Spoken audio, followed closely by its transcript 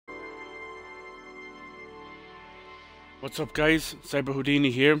What's up guys,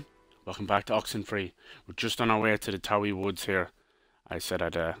 CyberHoudini here. Welcome back to Oxenfree. We're just on our way to the Towie Woods here. I said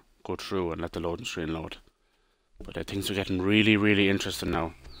I'd go through and let the loading screen load. But things are getting really interesting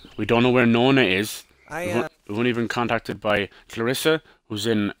now. We don't know where Nona is. We've only been contacted by Clarissa, who's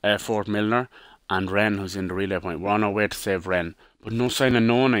in Fort Milner, and Ren, who's in the relay point. We're on our way to save Ren, but no sign of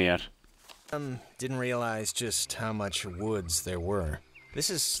Nona yet. Didn't realize just how much woods there were. This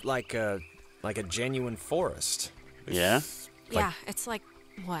is like a genuine forest. Yeah? Yeah, it's like,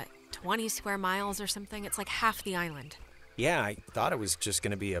 what, 20 square miles or something? It's like half the island. Yeah, I thought it was just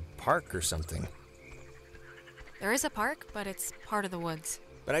gonna be a park or something. There is a park, but it's part of the woods.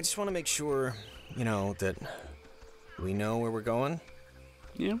 But I just want to make sure, that we know where we're going.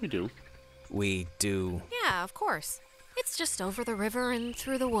 Yeah, we do. We do. Yeah, of course. It's just over the river and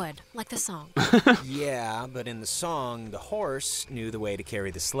through the wood, like the song. Yeah, but in the song, the horse knew the way to carry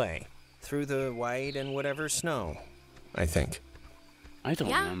the sleigh. Through the white and whatever snow, I think. I don't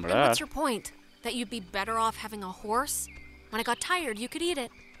remember that. And what's your point? That you'd be better off having a horse? When it got tired, you could eat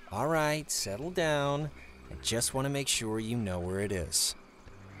it. All right, settle down. I just want to make sure you know where it is.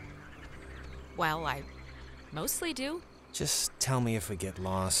 Well, I mostly do. Just tell me if we get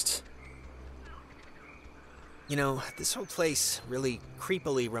lost. This whole place really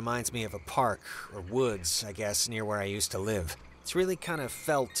creepily reminds me of a park, or woods, I guess, near where I used to live. It's really kind of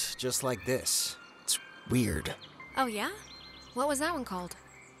felt just like this. It's weird. Oh, yeah? What was that one called?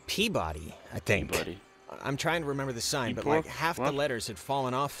 Peabody, I think. Peabody. I'm trying to remember the sign, but P-pork? like half What? the letters had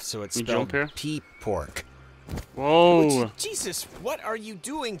fallen off, so it's You spelled jump here? P-pork. Whoa! Jesus, what are you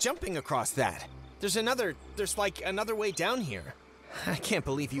doing jumping across that? There's another way down here. I can't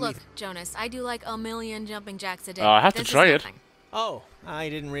believe you Look, Jonas, I do like a million jumping jacks a day. I have to This is try it. nothing. Oh, I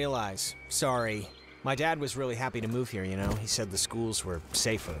didn't realize. Sorry. My dad was really happy to move here, He said the schools were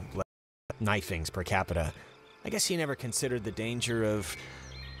safer, less knifings per capita. I guess he never considered the danger of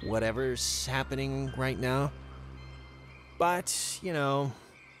whatever's happening right now. But,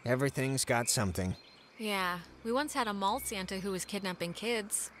 everything's got something. Yeah, we once had a mall Santa who was kidnapping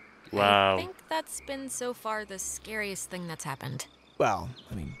kids. Wow. I think that's been so far the scariest thing that's happened. Well,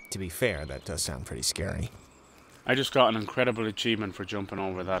 to be fair, that does sound pretty scary. I just got an incredible achievement for jumping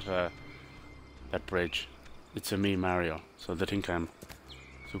over that bridge. It's a me Mario, so they think I'm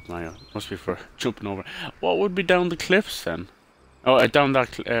Super Mario. Must be for jumping over. What would be down the cliffs then? Oh, down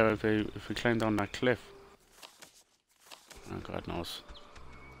that if we climb down that cliff. Oh, God knows.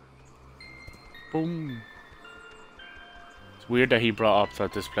 Boom. It's weird that he brought up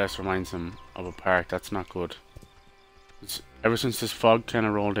that this place reminds him of a park. That's not good. Ever since this fog kind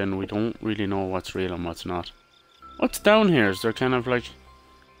of rolled in, we don't really know what's real and what's not. What's down here? Is there kind of like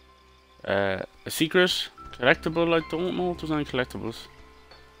a secret collectible? I don't know if there's any collectibles.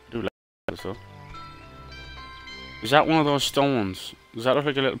 I do like this though. Is that one of those stones? Does that look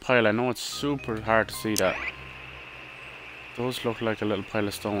like a little pile? I know it's super hard to see that. Those look like a little pile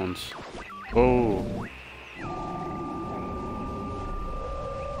of stones. Oh.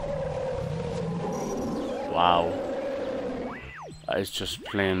 Wow. That is just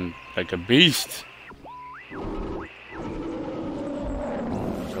playing like a beast. Oh my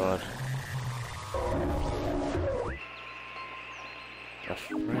God. The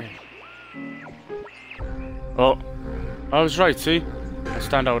frick. Oh, I was right, see? I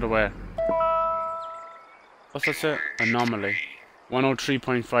stand out of the way. What's that say? Anomaly.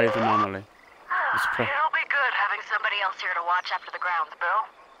 103.5 anomaly. It'll be good having somebody else here to watch after the grounds, Bill.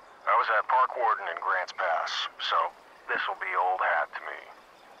 I was at Park Warden in Grants Pass, so this'll be old hat to me.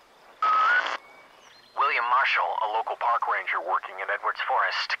 William Marshall, a local park ranger working in Edwards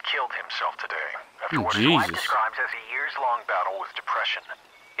Forest, killed himself today after what his wife Jesus. describes as a years-long battle with depression.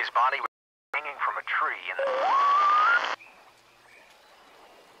 His body was hanging from a tree in the...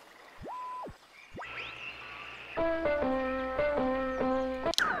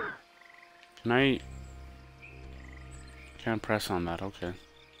 Can I... Can't press on that, okay.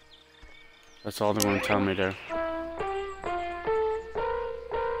 That's all they're going to tell me there.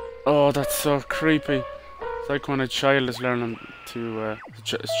 Oh, that's so creepy. It's like when a child is learning to,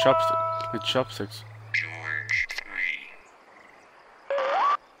 it's chopsticks.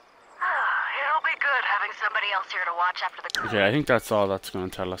 It'll be good having somebody else here to watch after the... Okay, I think that's all that's going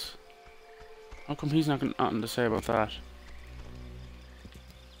to tell us. How come he's not got nothing to say about that?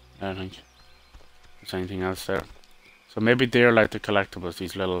 I don't think there's anything else there. So maybe they're like the collectibles,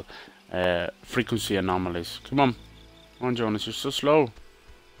 these little frequency anomalies. Come on. Come on, Jonas, you're so slow.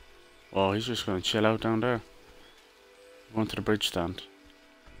 Oh, he's just going to chill out down there. Going to the bridge stand.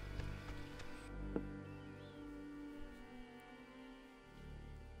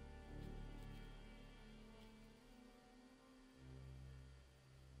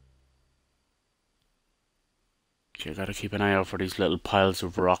 You gotta keep an eye out for these little piles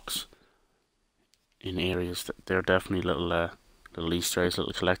of rocks in areas. They're definitely little Easter eggs,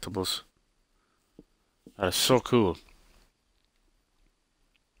 little collectibles. That is so cool.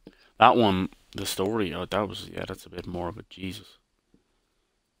 That one, the story, oh, that's a bit more of a Jesus.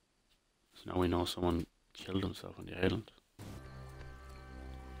 So now we know someone killed himself on the island.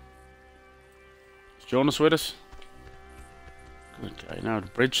 Is Jonas with us? Good guy. Now the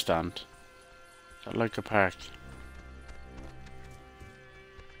bridge stand. Is that like a park?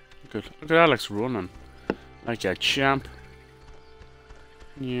 Good. Look at Alex running. Like a champ.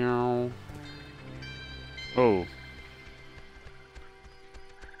 Meow. Oh.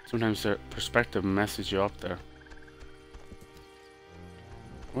 Sometimes the perspective messes you up there.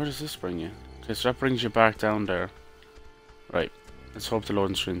 Where does this bring you? Okay, so that brings you back down there. Right. Let's hope the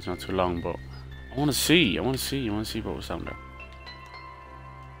loading screen's not too long, but I want to see what was down there.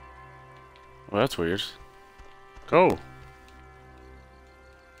 Well, that's weird. Go!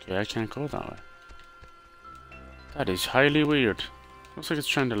 Okay, I can't go that way. That is highly weird. Looks like it's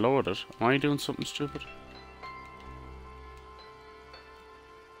trying to load it. Am I doing something stupid?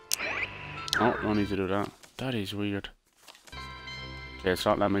 Oh, no need to do that. That is weird. Okay, it's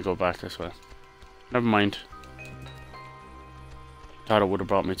not letting me go back this way. Never mind. Thought it would have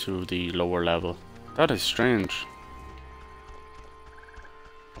brought me to the lower level. That is strange.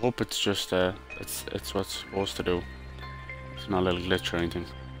 I hope it's just it's what's supposed to do. It's not a little glitch or anything.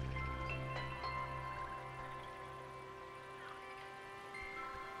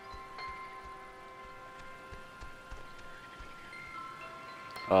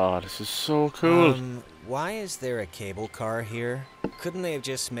 Oh, this is so cool. Why is there a cable car here? Couldn't they have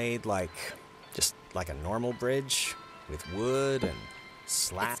just made just like a normal bridge with wood and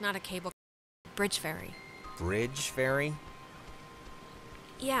slats? It's not a cable bridge ferry. Bridge ferry?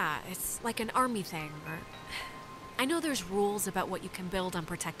 Yeah, it's like an army thing, or... I know there's rules about what you can build on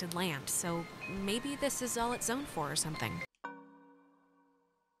protected land, so maybe this is all it's zoned for or something.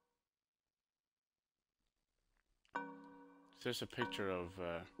 There's a picture of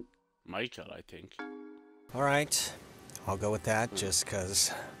Michael, I think. Alright, I'll go with that just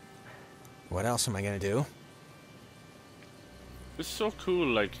cause... What else am I gonna do? It's so cool,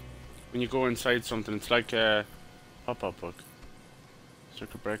 like, when you go inside something, it's like a pop-up book.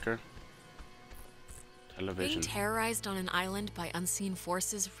 Circuit breaker. Television. Being terrorized on an island by unseen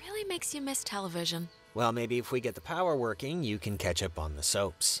forces really makes you miss television. Well, maybe if we get the power working, you can catch up on the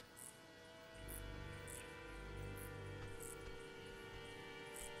soaps.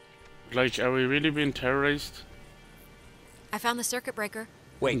 Like, are we really being terrorized? I found the circuit breaker.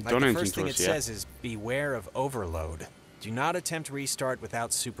 Wait, Done the anything first to thing us it yet. says is, beware of overload. Do not attempt restart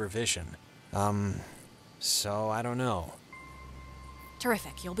without supervision. So I don't know.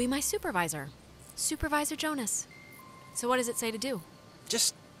 Terrific, you'll be my supervisor. Supervisor Jonas. So what does it say to do?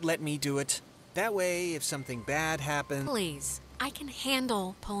 Just let me do it. That way, if something bad happens... Please, I can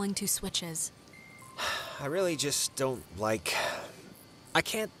handle pulling 2 switches. I really just don't like... I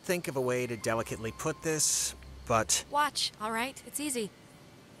can't think of a way to delicately put this, but... Watch, all right? It's easy.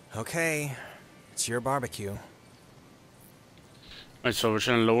 Okay, it's your barbecue. Right, so we're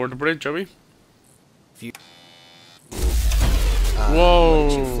trying to lower the bridge, are we? What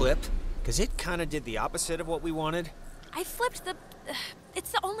did you Whoa! flip? Because it kind of did the opposite of what we wanted. I flipped the...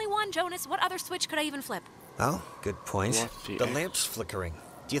 it's the only one, Jonas. What other switch could I even flip? Oh, good point. What The lamp's flickering.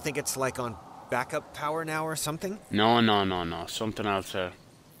 Do you think it's like on backup power now or something? No. Something else there.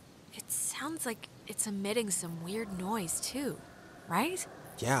 It sounds like it's emitting some weird noise, too. Right?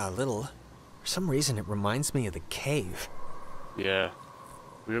 Yeah, a little. For some reason, it reminds me of the cave. Yeah.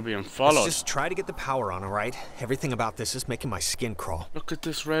 We're being followed. Let's just try to get the power on, alright? Everything about this is making my skin crawl. Look at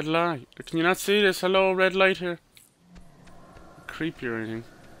this red light. Can you not see this? Hello, red light here. Creepy or anything.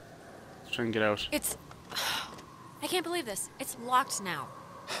 Let's try and get out. It's... I can't believe this. It's locked now.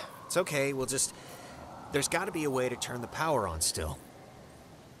 It's okay, we'll just... There's gotta be a way to turn the power on still.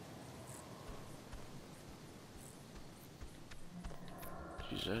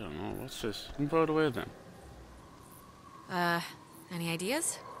 Jeez, I don't know. What's this? Who brought it away then? Any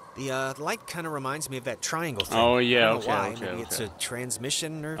ideas? The light kind of reminds me of that triangle thing. Oh, yeah, I don't know okay, why. okay, Maybe it's okay. a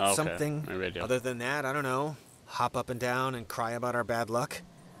transmission or Okay, something. I read you. Other than that, I don't know. Hop up and down and cry about our bad luck.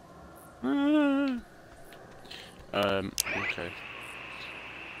 Okay.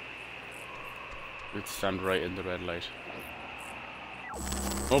 Let's stand right in the red light.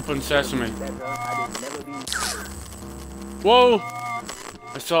 Open sesame. Whoa!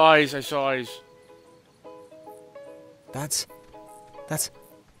 I saw eyes. That's...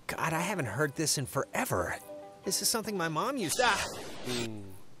 God, I haven't heard this in forever. This is something my mom used to...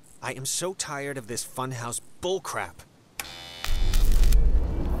 I am so tired of this funhouse bullcrap.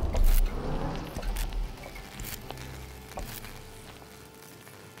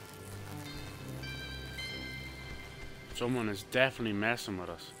 Someone is definitely messing with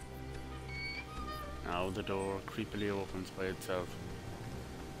us. Now the door creepily opens by itself.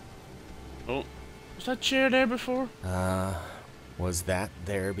 Oh, was that chair there before? Was that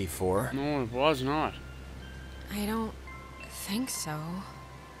there before? No, it was not. I don't think so.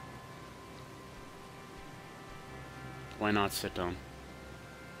 Why not sit down?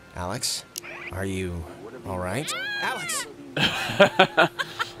 Alex, are you alright? Alex!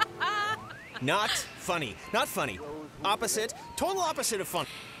 Not funny. Not funny. Opposite. Total opposite of fun.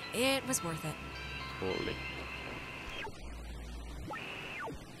 It was worth it. Totally.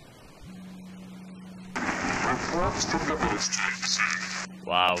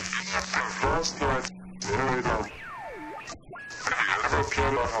 Wow.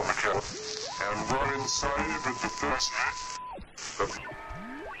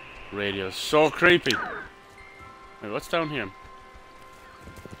 Radio's so creepy. Wait, what's down here?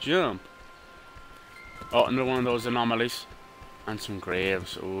 Jump. Oh, another one of those anomalies. And some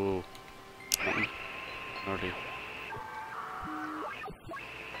graves. Oh. Early.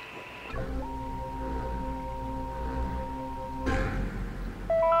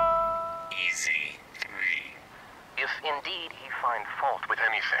 Easy 3. If indeed he find fault with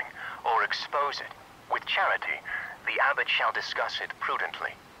anything, or expose it, with charity, the abbot shall discuss it prudently.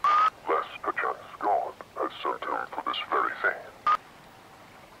 Lest perchance God has sent him for this very thing.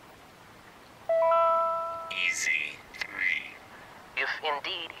 Easy 3. If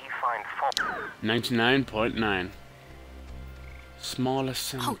indeed he find fault... 99.9. Smallest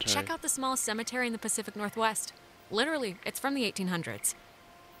cemetery. Oh, check out the smallest cemetery in the Pacific Northwest. Literally, it's from the 1800s.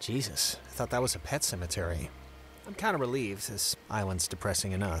 Jesus, I thought that was a pet cemetery. I'm kind of relieved. This island's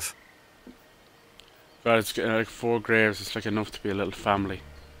depressing enough. God, it's got like 4 graves. It's like enough to be a little family.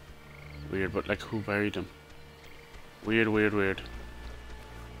 Weird, but like who buried them? Weird, weird, weird.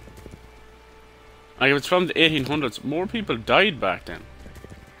 Like if it's from the 1800s, more people died back then.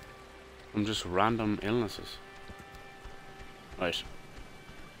 From just random illnesses. Right.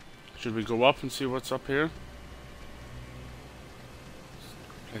 Should we go up and see what's up here? This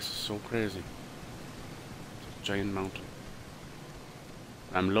place is so crazy. It's a giant mountain.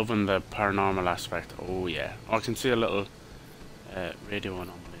 I'm loving the paranormal aspect. Oh yeah. Oh, I can see a little radio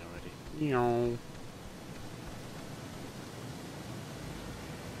anomaly already. Meow.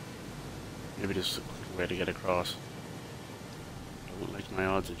 Maybe this is a quick way to get across. I don't like my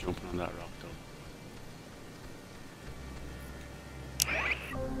odds of jumping on that rock though.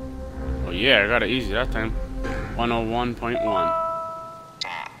 Oh yeah, I got it easy that time. 101.1.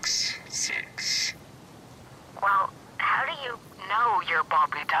 Box 6. Well, how do you know you're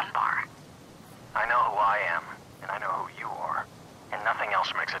Bobby Dunbar? I know who I am, and I know who you are, and nothing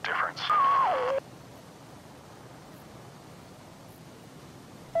else makes a difference.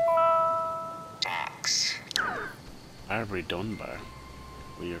 Box. Barbary Dunbar.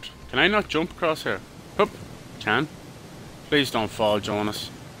 Weird. Can I not jump across here? Hup. Can. Please don't fall, Jonas.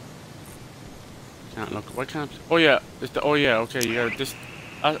 Can't look. Why can't? Oh yeah. Oh yeah. Okay. You got this.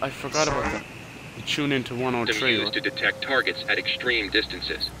 I forgot about that. You tune into 103. Used to detect targets at extreme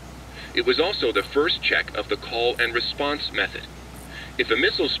distances. It was also the first check of the call and response method. If a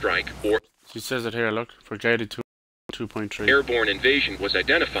missile strike or She says it here. Look, for guided 2.3. airborne invasion was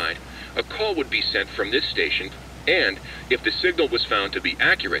identified, a call would be sent from this station, and if the signal was found to be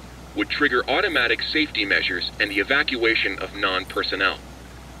accurate, would trigger automatic safety measures and the evacuation of non-personnel.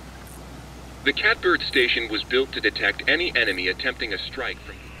 The Catbird station was built to detect any enemy attempting a strike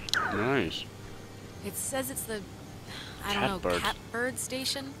from... Nice. It says it's the, I don't know, Catbird. Catbird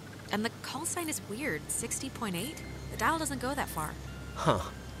station? And the call sign is weird, 60.8? The dial doesn't go that far. Huh.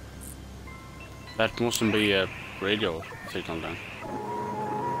 That mustn't be a radio signal then.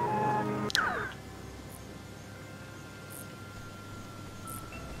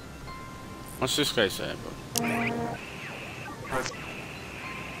 What's this guy say about?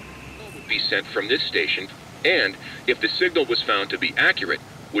 would be sent from this station, and if the signal was found to be accurate,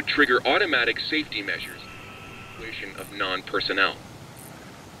 would trigger automatic safety measures of non-personnel.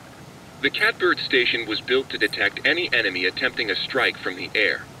 The Catbird station was built to detect any enemy attempting a strike from the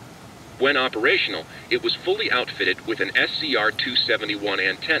air. When operational, it was fully outfitted with an SCR-271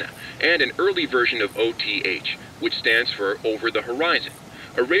 antenna and an early version of OTH, which stands for Over the Horizon,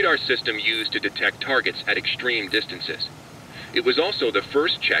 a radar system used to detect targets at extreme distances. It was also the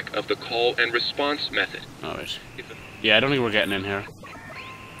first check of the call and response method. Alright. Yeah, I don't think we're getting in here.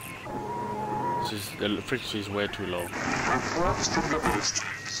 The frequency is way too low.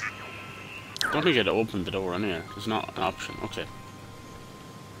 Don't think it opened the door anyway. There's not an option. Okay.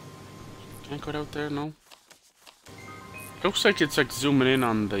 Can't go out there, no? Looks like it's like zooming in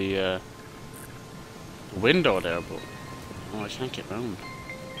on the window there, but oh, I can't get round.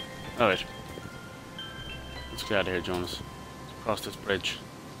 Alright. Let's get out of here, Jonas. Let's cross this bridge.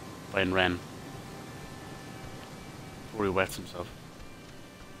 Find Ren. Before he wets himself.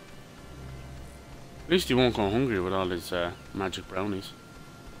 At least he won't go hungry with all his magic brownies.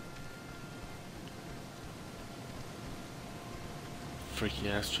 Freaky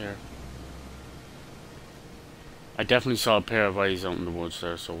ass chair. I definitely saw a pair of eyes out in the woods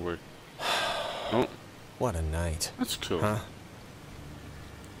there, so we're... Oh. What a night. That's cool. Huh?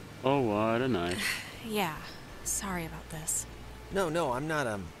 Oh, what a night. Yeah, sorry about this. No, I'm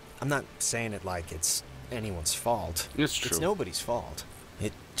not saying it like it's anyone's fault. It's true. It's nobody's fault.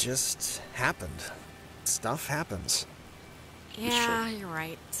 It just happened. Stuff happens. Yeah, you're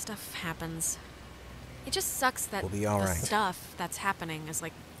right. Stuff happens. It just sucks that We'll be all the right. stuff that's happening is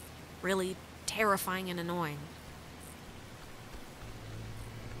like really terrifying and annoying.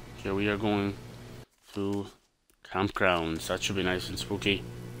 Here we are going to campgrounds. That should be nice and spooky.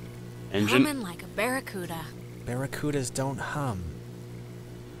 Engine. Humming like a barracuda. Barracudas don't hum.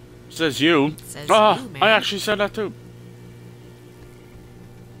 Says you. Says Ah, you, man. I actually said that too.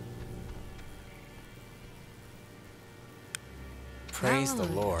 Praise the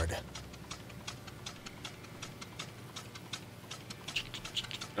Hallelujah. Lord.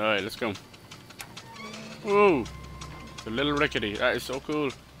 Alright, let's go. Whoa! The little rickety. That is so cool.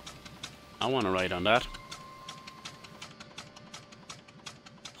 I want to ride on that.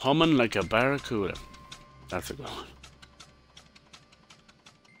 Humming like a barracuda. That's a good one.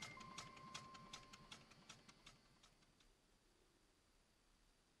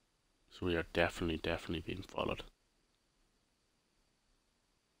 So we are definitely being followed.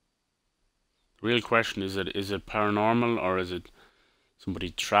 The real question is it paranormal or is it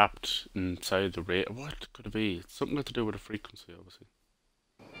somebody trapped inside the what could it be? It's something to do with a frequency, obviously.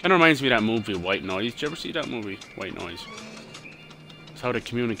 Kind of reminds me of that movie White Noise. Did you ever see that movie White Noise? It's how they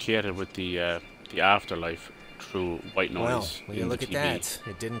communicated with the afterlife through white noise. Well, will you in look the at TV. that?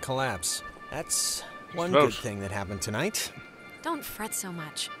 It didn't collapse. That's one Gross. good thing that happened tonight. Don't fret so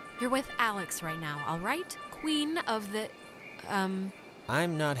much. You're with Alex right now, all right? Queen of the...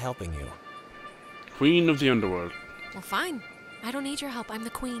 I'm not helping you. Queen of the underworld. Well, fine. I don't need your help. I'm the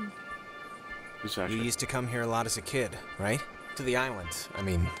queen. Exactly. You used to come here a lot as a kid, right? To the island. I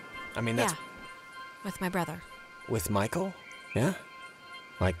mean that's Yeah. With my brother. with Michael? Yeah?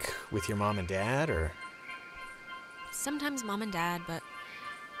 Like with your mom and dad, or? Sometimes mom and dad, but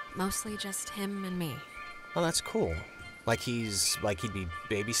mostly just him and me. Oh, that's cool. Like he'd be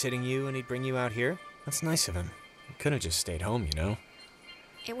babysitting you and he'd bring you out here? That's nice of him. He could have just stayed home, you know?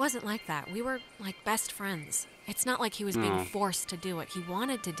 It wasn't like that. We were like best friends. It's not like he was being forced to do it. He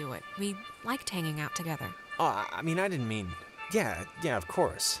wanted to do it. We liked hanging out together. Oh, I mean, I didn't mean... Yeah, of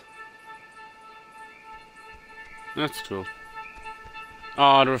course. That's cool.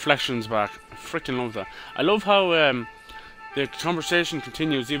 Oh, the reflection's back. I freaking love that. I love how the conversation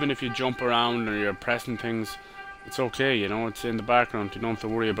continues even if you jump around or you're pressing things. It's okay, you know, it's in the background. You don't have to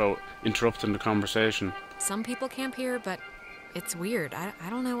worry about interrupting the conversation. Some people camp here, but it's weird. I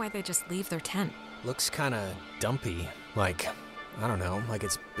don't know why they just leave their tent. Looks kind of dumpy. Like, I don't know, like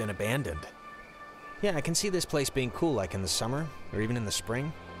it's been abandoned. Yeah, I can see this place being cool, like in the summer, or even in the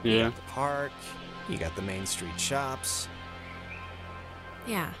spring. You Yeah. got the park, you got the main street shops.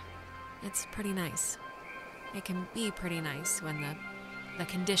 Yeah, it's pretty nice. It can be pretty nice when the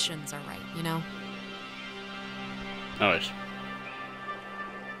conditions are right, you know? Alright.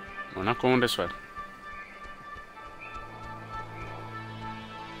 We're not going this way.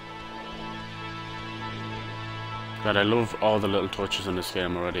 God, I love all the little touches in this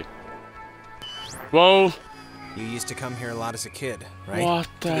game already. Whoa! You used to come here a lot as a kid, right? What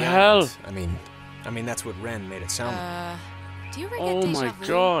To the hell? island. I mean that's what Ren made it sound like. Do you ever get Oh deja my vu?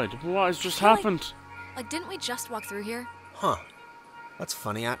 god, what has just I feel like- happened? Like, didn't we just walk through here? Huh. That's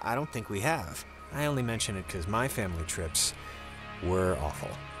funny, I don't think we have. I only mention it because my family trips were awful.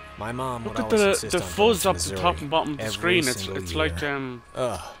 My mom Look would at always insist the on going fuzz to up the Missouri top and bottom of the every screen. It's single like year.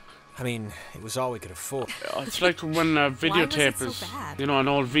 Ugh. I mean, it was all we could afford. it's like when a was it videotape so is, bad? you know, an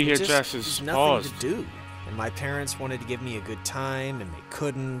old There VHS just is was nothing paused. to do. And my parents wanted to give me a good time, and they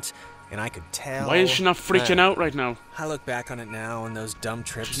couldn't, and I could tell. Why is she not freaking out right now? I look back on it now, and those dumb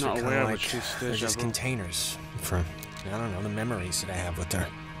trips She's are not kind aware of that like she's they're deja just vu. containers for, I don't know, the memories that I have with her.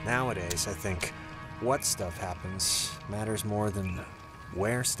 Nowadays, I think what stuff happens matters more than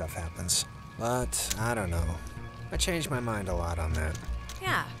where stuff happens. But I don't know. I changed my mind a lot on that.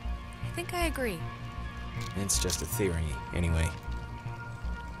 Yeah. think I agree. It's just a theory, anyway.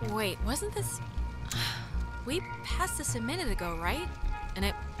 Wait, wasn't this... We passed this a minute ago, right? And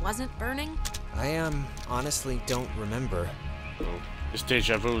it wasn't burning? I, honestly don't remember. Oh, this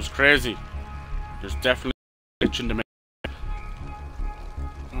deja vu is crazy. There's definitely a glitch in the matrix.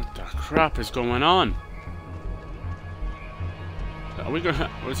 What the crap is going on? Are we gonna...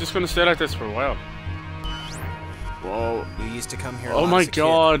 Is this gonna stay like this for a while? Whoa. You used to come here a Oh lot my as a kid,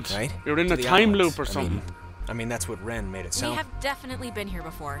 god. right? You're in To a the time alot. loop or something. I mean, that's what Ren made it sound. We have definitely been here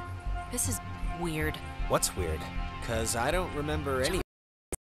before. This is weird. What's weird? 'Cause I don't remember any...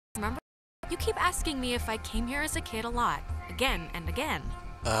 Remember? You keep asking me if I came here as a kid a lot. Again and again.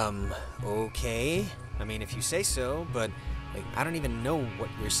 Okay. I mean, if you say so, but, like, I don't even know what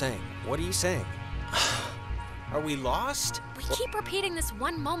you're saying. What are you saying? Are we lost? We keep repeating this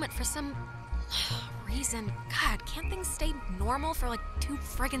one moment for some... reason. God, can't things stay normal for like 2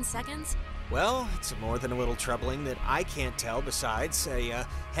 friggin' seconds? Well, it's more than a little troubling that I can't tell besides a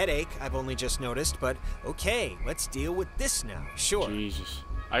headache I've only just noticed, but okay, let's deal with this now, sure. Jesus.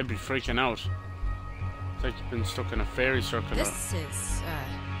 I'd be freaking out. It's like you've been stuck in a fairy circle. This is,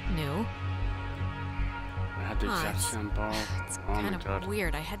 new. I had the exact same ball. It's Oh my kind of god.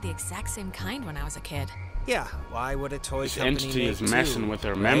 weird. I had the exact same kind when I was a kid. Yeah, why would a toy This company entity make is messing two, with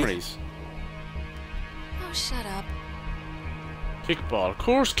their right? memories. Oh, shut up. Kickball. Of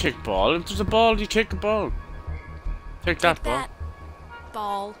course kickball. If there's a ball, you kick the ball. Take that Take ball. that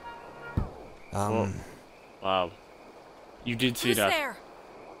ball. Whoa. Wow. You did see Who's that. there?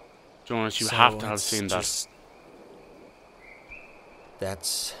 Jonas, you So have to have it's seen that. just-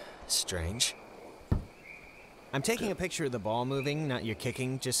 That's strange. I'm taking a picture of the ball moving, not your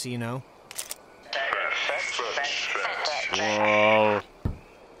kicking, just so you know. Whoa.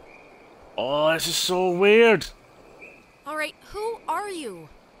 Oh, this is so weird. Alright, who are you?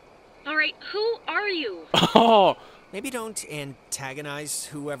 Alright, who are you? Oh. Maybe don't antagonize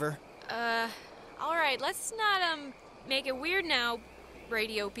whoever. Alright, let's not, make it weird now,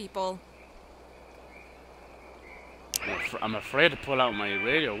 radio people. I'm afraid to pull out my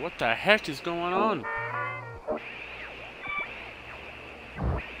radio. What the heck is going on?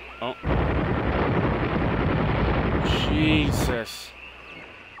 Oh. Jesus.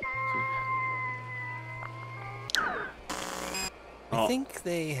 I think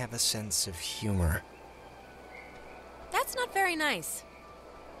they have a sense of humor. That's not very nice.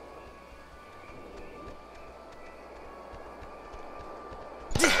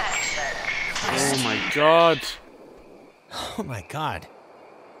 Oh my god. Oh my god.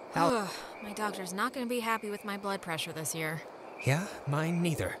 Ugh, my doctor's not gonna be happy with my blood pressure this year. Yeah, mine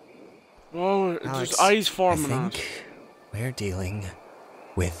neither. Whoa, there's Alex, eyes forming I on think it. we're dealing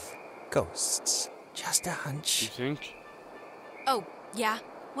with ghosts. Just a You hunch. think? Oh, yeah?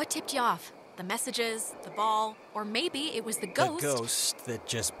 What tipped you off? The messages, the ball, or maybe it was the ghost? The ghost that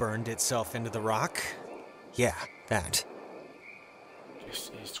just burned itself into the rock? Yeah, that.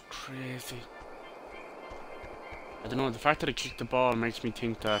 This is crazy. I don't know, the fact that it kicked the ball makes me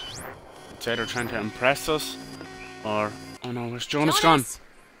think that it's either trying to impress us or... Oh no, where's Jonas gone?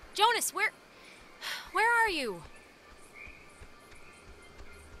 Jonas, where are you?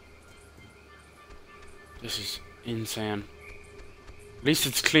 This is insane. At least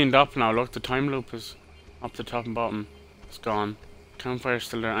it's cleaned up now. Look, the time loop is up the top and bottom. It's gone. Campfire's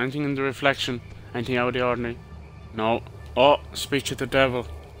still there. Anything in the reflection? Anything out of the ordinary? No. Oh, speech of the devil.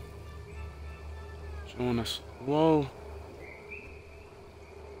 Jonas. Whoa.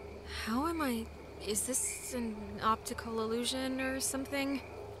 How am I... Is this an optical illusion or something?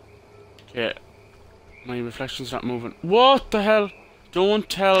 Okay. My reflection's not moving. What the hell? Don't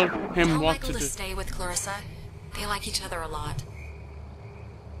tell him Tell what Michael to to do. stay with Clarissa. They like each other a lot.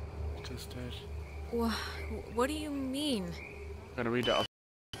 Instead. What do you mean? Gotta read that.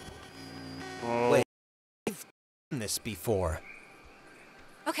 Oh. Wait. I've done this before.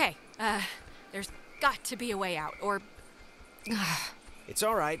 Okay, there's got to be a way out, or... It's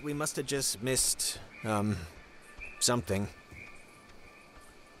alright, we must have just missed, something.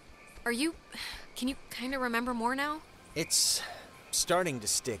 Are you... Can you kind of remember more now? It's starting to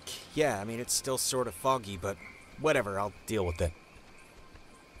stick. Yeah, I mean, it's still sort of foggy, but whatever, I'll deal with it.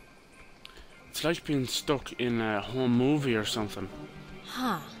 It's like being stuck in a home movie or something.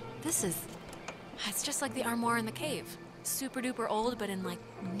 Huh. This is... It's just like the armoire in the cave. Super duper old, but in, like,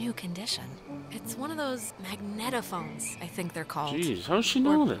 new condition. It's one of those magnetophones, I think they're called. Jeez, how does she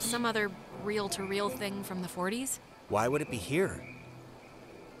know Or this? some other reel-to-reel thing from the 40s. Why would it be here?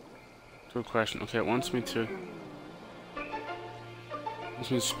 Good question. Okay, it wants me to...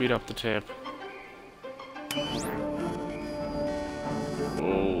 speed up the tape.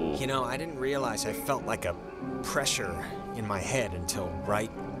 Oh. You know, I didn't realize I felt like a pressure in my head until right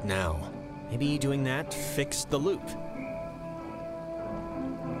now. Maybe doing that fixed the loop.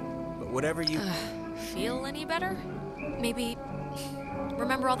 But whatever you... Feel any better? Maybe...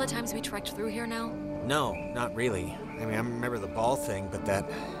 Remember all the times we trekked through here now? No, not really. I mean, I remember the ball thing, but that...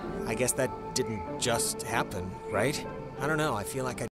 I guess that didn't just happen, right? I don't know, I feel like I